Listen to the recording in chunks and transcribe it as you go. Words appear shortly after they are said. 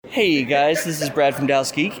Hey guys, this is Brad from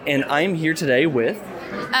Dallas Geek, and I'm here today with...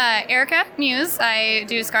 Erica Muse. I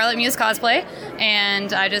do Scarlet Muse Cosplay,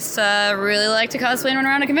 and I just really like to cosplay and run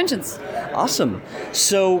around at conventions. Awesome.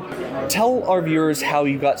 So, tell our viewers how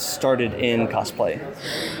you got started in cosplay.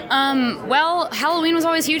 Well, Halloween was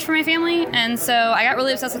always huge for my family, and so I got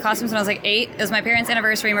really obsessed with costumes when I was like 8. It was my parents'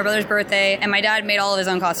 anniversary, my brother's birthday, and my dad made all of his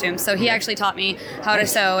own costumes, so he actually taught me how to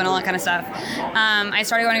sew and all that kind of stuff. I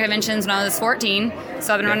started going to conventions when I was 14,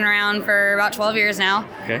 so I've been running around for about 12 years now.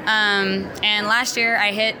 Okay. And last year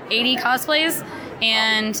I hit 80 cosplays,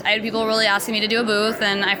 and I had people really asking me to do a booth,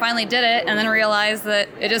 and I finally did it, and then realized that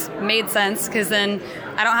it just made sense, because then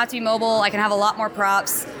I don't have to be mobile, I can have a lot more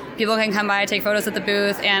props, people can come by, take photos at the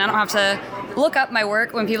booth, and I don't have to look up my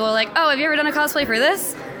work when people are like, oh, have you ever done a cosplay for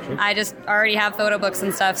this? Sure. I just already have photo books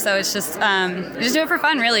and stuff, so it's just do it for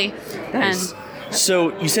fun, really. Nice.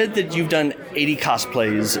 So you said that you've done 80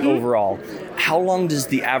 cosplays overall. How long does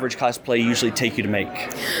the average cosplay usually take you to make?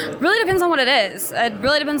 Really depends on what it is. It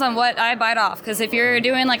really depends on what I bite off. Because if you're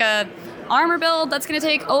doing like a armor build, that's going to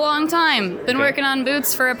take a long time. Been working on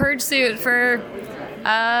boots for a purge suit for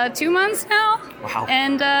 2 months now. Wow.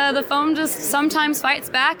 And the foam just sometimes fights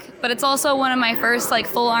back, but it's also one of my first like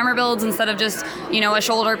full armor builds instead of just, a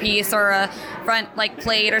shoulder piece or a front like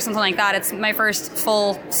plate or something like that. It's my first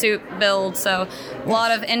full suit build, so a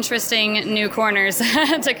lot of interesting new corners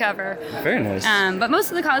to cover. Very nice. But most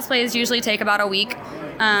of the cosplays usually take about a week.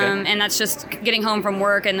 And that's just getting home from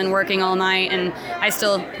work and then working all night, and I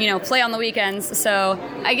still, play on the weekends. So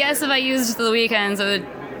I guess if I used the weekends, it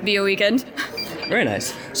would be a weekend. Very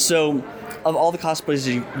nice. So, of all the cosplays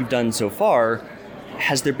that you've done so far,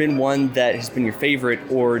 has there been one that has been your favorite,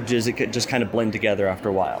 or does it just kind of blend together after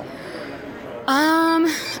a while?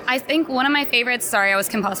 I think one of my favorites, sorry, I was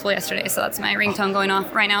Kim Possible yesterday, so that's my ringtone going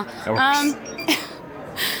off right now.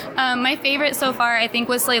 My favorite so far, I think,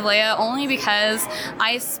 was Slave Leia, only because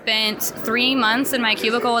I spent 3 months in my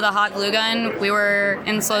cubicle with a hot glue gun. We were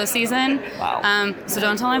in slow season. Wow. So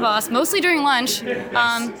don't tell my boss. Mostly during lunch.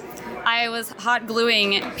 Nice. I was hot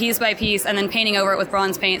gluing piece by piece and then painting over it with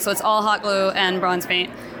bronze paint. So it's all hot glue and bronze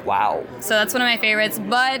paint. Wow. So that's one of my favorites.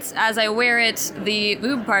 But as I wear it, the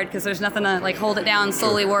boob part, because there's nothing to like hold it down,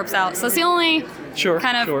 slowly warps out. So it's the only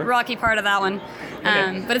kind of rocky part of that one.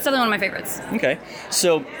 Okay. But it's definitely one of my favorites. Okay.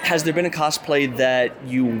 So has there been a cosplay that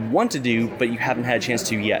you want to do, but you haven't had a chance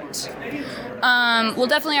to yet? Well,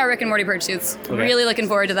 definitely our Rick and Morty purge suits. Okay. Really looking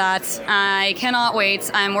forward to that. I cannot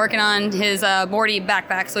wait. I'm working on his Morty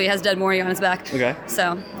backpack, so he has dead Morty on his back. Okay.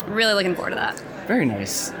 So really looking forward to that. Very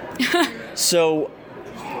nice. So,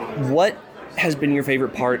 what has been your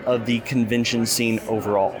favorite part of the convention scene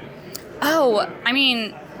overall? Oh, I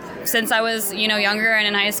mean, since I was, younger and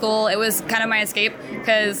in high school, it was kind of my escape,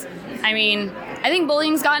 because, I think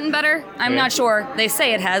bullying's gotten better. I'm not sure. They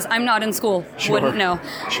say it has. I'm not in school. Sure. Wouldn't know.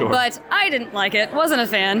 Sure. But I didn't like it. Wasn't a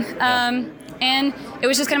fan. And it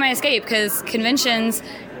was just kind of my escape, because conventions,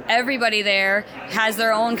 everybody there has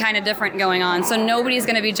their own kind of different going on. So nobody's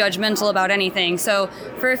going to be judgmental about anything. So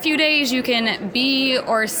for a few days, you can be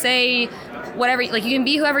or say whatever, like you can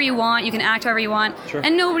be whoever you want, you can act however you want,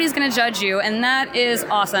 and nobody's going to judge you. And that is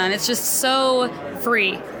awesome. It's just so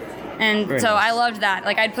free. And Very so nice. I loved that.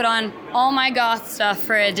 Like I'd put on all my goth stuff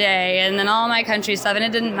for a day and then all my country stuff, and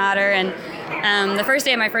it didn't matter. And the first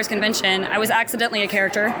day of my first convention, I was accidentally a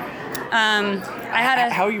character.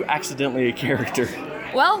 How are you accidentally a character?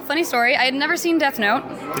 Well, funny story. I had never seen Death Note,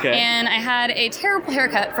 and I had a terrible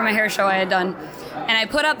haircut from a hair show I had done. And I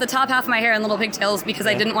put up the top half of my hair in little pigtails because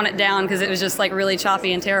I didn't want it down because it was just like really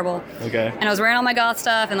choppy and terrible. Okay. And I was wearing all my goth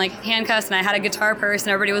stuff and like handcuffs, and I had a guitar purse,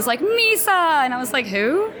 and everybody was like, Misa! And I was like,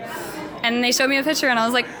 who? And they showed me a picture, and I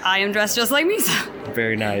was like, I am dressed just like Misa.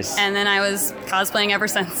 Very nice. And then I was cosplaying ever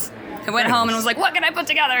since. I went home and was like, what can I put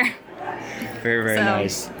together? Very, very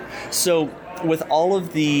nice. So, with all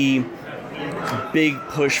of the big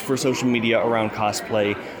push for social media around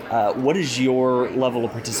cosplay, what has your level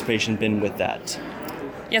of participation been with that?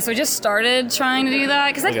 Yeah, so I just started trying to do that,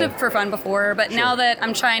 because I did it for fun before, but now that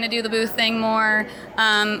I'm trying to do the booth thing more,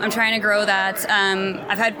 I'm trying to grow that.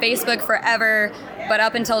 I've had Facebook forever, but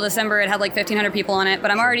up until December it had like 1,500 people on it,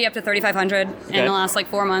 but I'm already up to 3,500 in the last like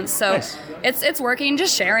 4 months, so it's working,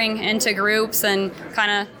 just sharing into groups and kind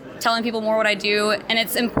of telling people more what I do, and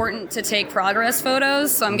it's important to take progress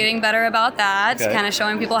photos, so I'm getting better about that, kind of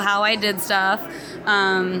showing people how I did stuff.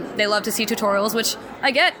 They love to see tutorials, which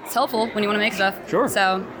I get. It's helpful when you want to make stuff. Sure.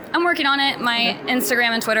 So I'm working on it. My Instagram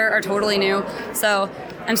and Twitter are totally new, so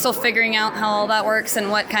I'm still figuring out how all that works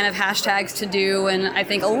and what kind of hashtags to do, and I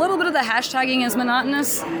think a little bit of the hashtagging is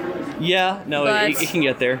monotonous, Yeah, no, it can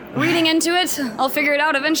get there. Reading into it, I'll figure it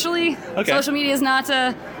out eventually. Okay. Social media is not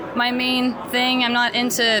my main thing. I'm not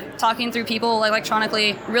into talking through people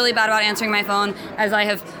electronically. Really bad about answering my phone, as I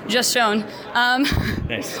have just shown.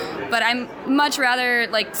 Nice. But I'm much rather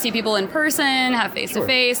see people in person, have face to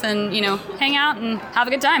face, and hang out and have a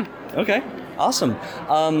good time. Okay, awesome.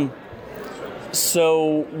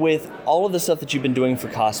 So with all of the stuff that you've been doing for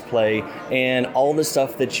cosplay and all the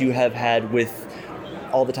stuff that you have had with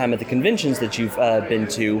all the time at the conventions that you've been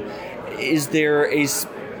to, is there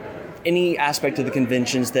any aspect of the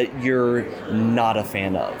conventions that you're not a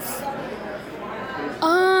fan of?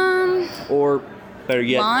 Or better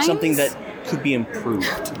yet, lines? something that could be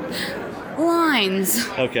improved? Lines.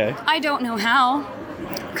 Okay. I don't know how.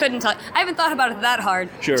 Couldn't tell. I haven't thought about it that hard.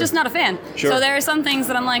 Sure. Just not a fan. Sure. So there are some things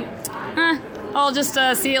that I'm like, I'll just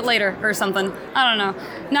see it later or something. I don't know.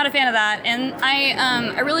 Not a fan of that. And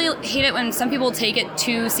I really hate it when some people take it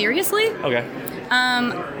too seriously. Okay.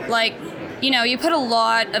 You put a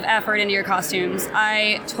lot of effort into your costumes.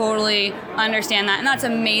 I totally understand that, and that's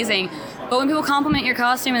amazing. But when people compliment your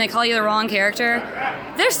costume and they call you the wrong character,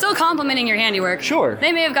 they're still complimenting your handiwork. Sure.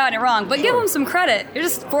 They may have gotten it wrong, but give them some credit. You're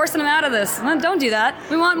just forcing them out of this. Don't do that.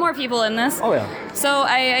 We want more people in this. Oh, yeah. So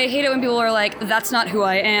I hate it when people are like, that's not who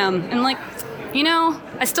I am. And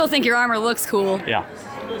I still think your armor looks cool. Yeah.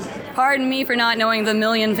 Pardon me for not knowing the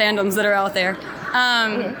million fandoms that are out there.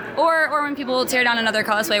 Or when people tear down another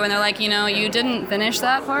cosplay when they're like, you didn't finish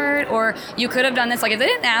that part, or you could have done this. If they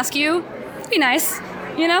didn't ask you, it'd be nice.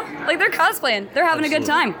 They're cosplaying. They're having a good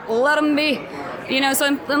time. Let them be.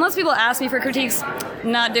 So unless people ask me for critiques,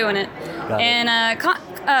 not doing it. And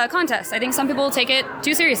contests. I think some people take it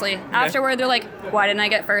too seriously. Okay. Afterward, they're like, why didn't I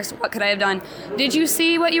get first? What could I have done? Did you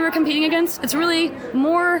see what you were competing against? It's really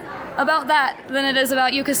more about that than it is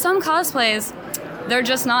about you, because some cosplays, they're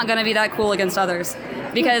just not going to be that cool against others.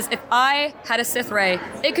 Because if I had a Sith Rey,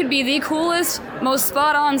 it could be the coolest, most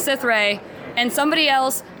spot-on Sith Rey, and somebody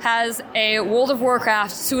else has a World of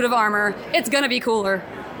Warcraft suit of armor, it's going to be cooler.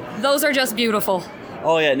 Those are just beautiful.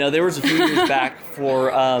 Oh, yeah. No, there was a few years back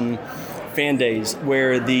for fan days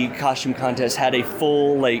where the costume contest had a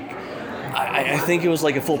full, I think it was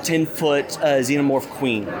a full 10-foot xenomorph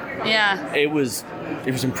queen. Yeah. It was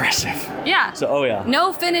impressive. Yeah. So, oh, yeah.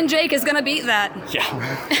 No Finn and Jake is going to beat that.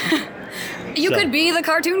 Yeah. You could be the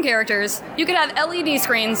cartoon characters. You could have LED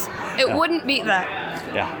screens. It wouldn't beat that.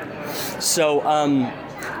 Yeah. So,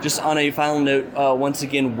 just on a final note, once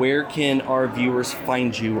again, where can our viewers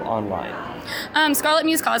find you online? Scarlet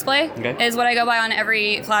Muse Cosplay is what I go by on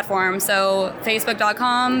every platform. So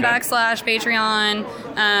Facebook.com /Patreon,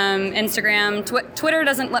 Instagram, Twitter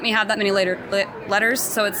doesn't let me have that many letters,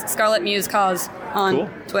 so it's Scarlet Muse Cos on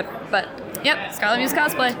Twitter. But yep, Scarlet Muse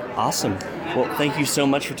Cosplay. Awesome. Well, thank you so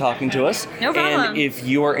much for talking to us. No problem. And if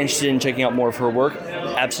you are interested in checking out more of her work,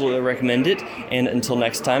 absolutely recommend it. And until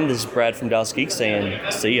next time, this is Brad from Dallas Geek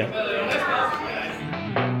saying, see ya.